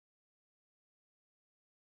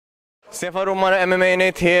Stefan Romare,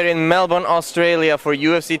 MMAnytt here in Melbourne, Australia for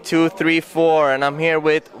UFC 234, and I'm here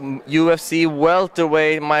with UFC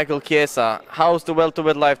welterweight Michael Chiesa. How's the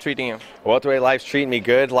welterweight life treating you? Welterweight life's treating me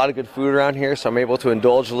good. A lot of good food around here, so I'm able to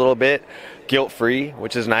indulge a little bit, guilt-free,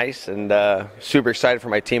 which is nice, and super excited for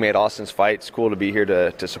my teammate Austin's fight. It's cool to be here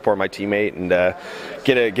to support my teammate and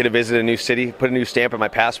get a visit a new city, put a new stamp on my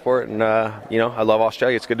passport, and I love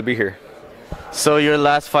Australia. It's good to be here. So your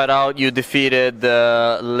last fight out, you defeated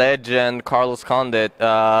the legend Carlos Condit.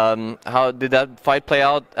 How did that fight play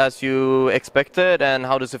out as you expected, and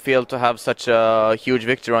how does it feel to have such a huge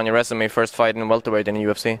victory on your resume, first fight in welterweight in the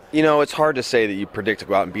UFC? You know, it's hard to say that you predict to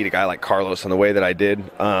go out and beat a guy like Carlos in the way that I did.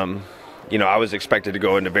 I was expected to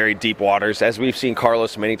go into very deep waters. As we've seen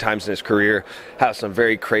Carlos many times in his career have some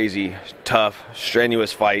very crazy, tough,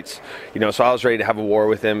 strenuous fights. So I was ready to have a war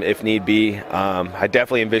with him if need be. I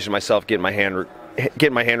definitely envisioned myself getting my hand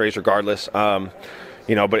raised regardless. But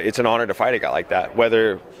it's an honor to fight a guy like that.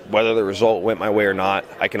 Whether the result went my way or not,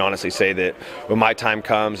 I can honestly say that when my time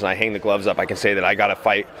comes and I hang the gloves up, I can say that I got to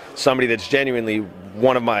fight somebody that's genuinely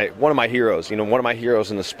one of my heroes. One of my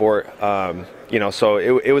heroes in the sport. So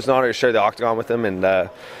it was an honor to share the octagon with him, and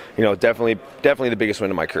definitely the biggest win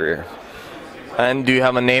of my career. And do you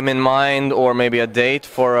have a name in mind or maybe a date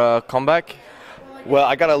for a comeback? Well,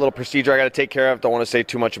 I got a little procedure I got to take care of. Don't want to say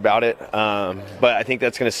too much about it, but I think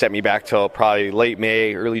that's going to set me back till probably late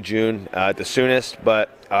May, early June at the soonest. But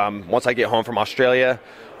once I get home from Australia,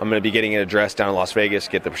 I'm going to be getting an address down in Las Vegas,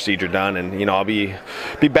 get the procedure done, and I'll be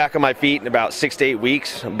back on my feet in about 6 to 8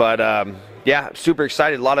 weeks. But yeah, super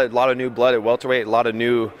excited. A lot of new blood at welterweight. A lot of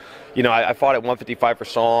new. I fought at 155 for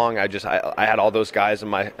so long. I had all those guys in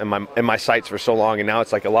my sights for so long, and now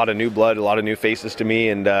it's like a lot of new blood, a lot of new faces to me,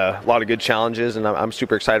 and a lot of good challenges. And I'm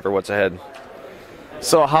super excited for what's ahead.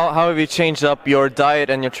 So how have you changed up your diet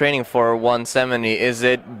and your training for 170? Is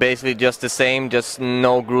it basically just the same, just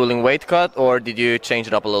no grueling weight cut, or did you change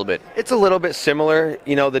it up a little bit? It's a little bit similar.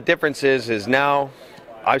 The difference is now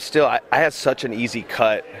I had such an easy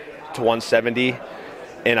cut to 170,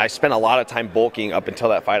 and I spent a lot of time bulking up until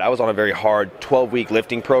that fight. I was on a very hard 12-week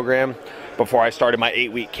lifting program before I started my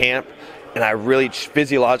 8-week camp, and I really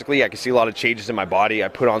physiologically I could see a lot of changes in my body. I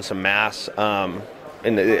put on some mass.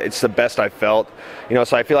 And it's the best I've felt.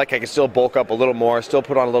 So I feel like I can still bulk up a little more, still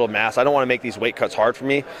put on a little mass. I don't want to make these weight cuts hard for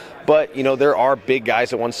me, but there are big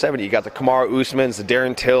guys at 170. You got the Kamaru Usmans, the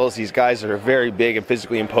Darren Tills, these guys that are very big and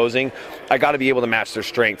physically imposing. I got to be able to match their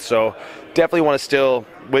strength. So definitely want to still,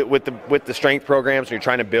 with the strength programs, when you're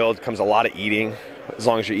trying to build, comes a lot of eating, as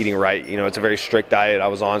long as you're eating right. It's a very strict diet I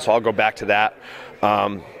was on, so I'll go back to that.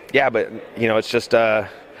 Yeah, but it's just,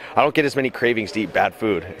 I don't get as many cravings to eat bad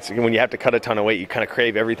food. When you have to cut a ton of weight, you kind of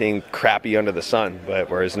crave everything crappy under the sun. But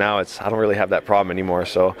whereas now, I don't really have that problem anymore.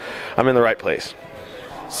 So I'm in the right place.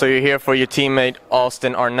 So you're here for your teammate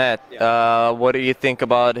Austin Arnett. Yeah. What do you think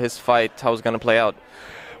about his fight? How's it going to play out?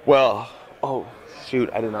 Well, oh shoot,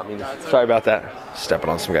 I did not mean to. Sorry about that. Stepping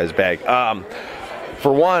on some guy's bag.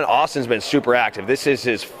 For one, Austin's been super active. This is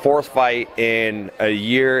his 4th fight in a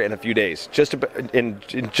year and a few days. In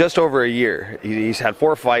just over a year. He's had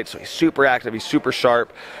 4 fights, so he's super active, he's super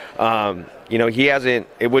sharp. He hasn't,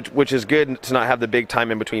 which is good to not have the big time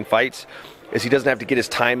in between fights, is he doesn't have to get his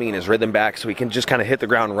timing and his rhythm back, so he can just kind of hit the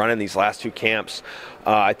ground running these last 2 camps.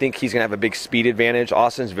 I think he's going to have a big speed advantage.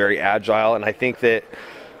 Austin's very agile, and I think that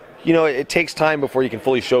it takes time before you can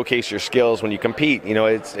fully showcase your skills when you compete.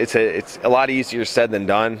 It's a lot easier said than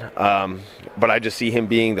done. But I just see him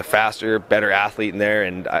being the faster, better athlete in there,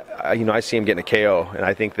 and I see him getting a KO. And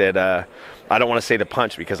I think that I don't want to say the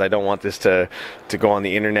punch because I don't want this to go on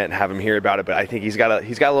the internet and have him hear about it. But I think he's got a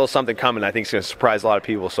little something coming. I think it's going to surprise a lot of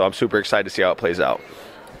people. So I'm super excited to see how it plays out.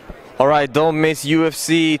 All right, don't miss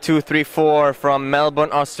UFC 234 from Melbourne,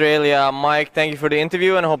 Australia. Mike, thank you for the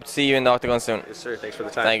interview, and I hope to see you in the octagon soon. Yes, sir. Thanks for the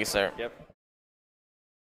time. Thank you, sir. Yep.